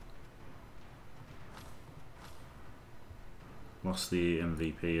 Lost the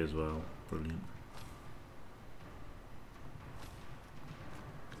MVP as well. Brilliant.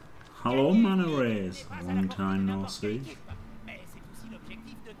 Hello, Mana Rays. Long time no see.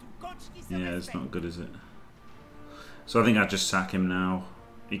 Yeah, it's not good, is it? So I think I'd just sack him now.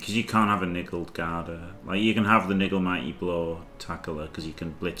 Because you can't have a niggled Garda. Like, you can have the Niggle Mighty Blow Tackler, because you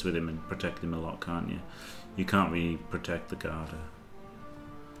can blitz with him and protect him a lot, can't you? You can't really protect the Garda.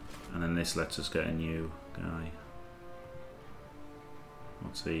 And then this lets us get a new guy.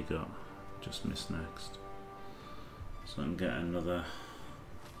 What's he got? Just missed next. So I can get another...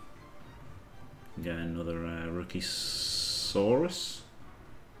 Rookie Saurus.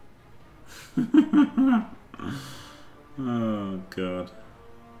 Oh god.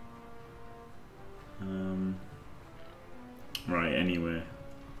 Right, anyway.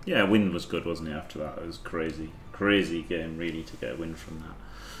 Yeah, win was good, wasn't it, after that? It was crazy. Crazy game, really, to get a win from that.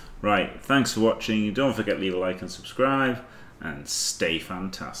 Right, thanks for watching. Don't forget to leave a like and subscribe, and stay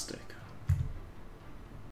fantastic.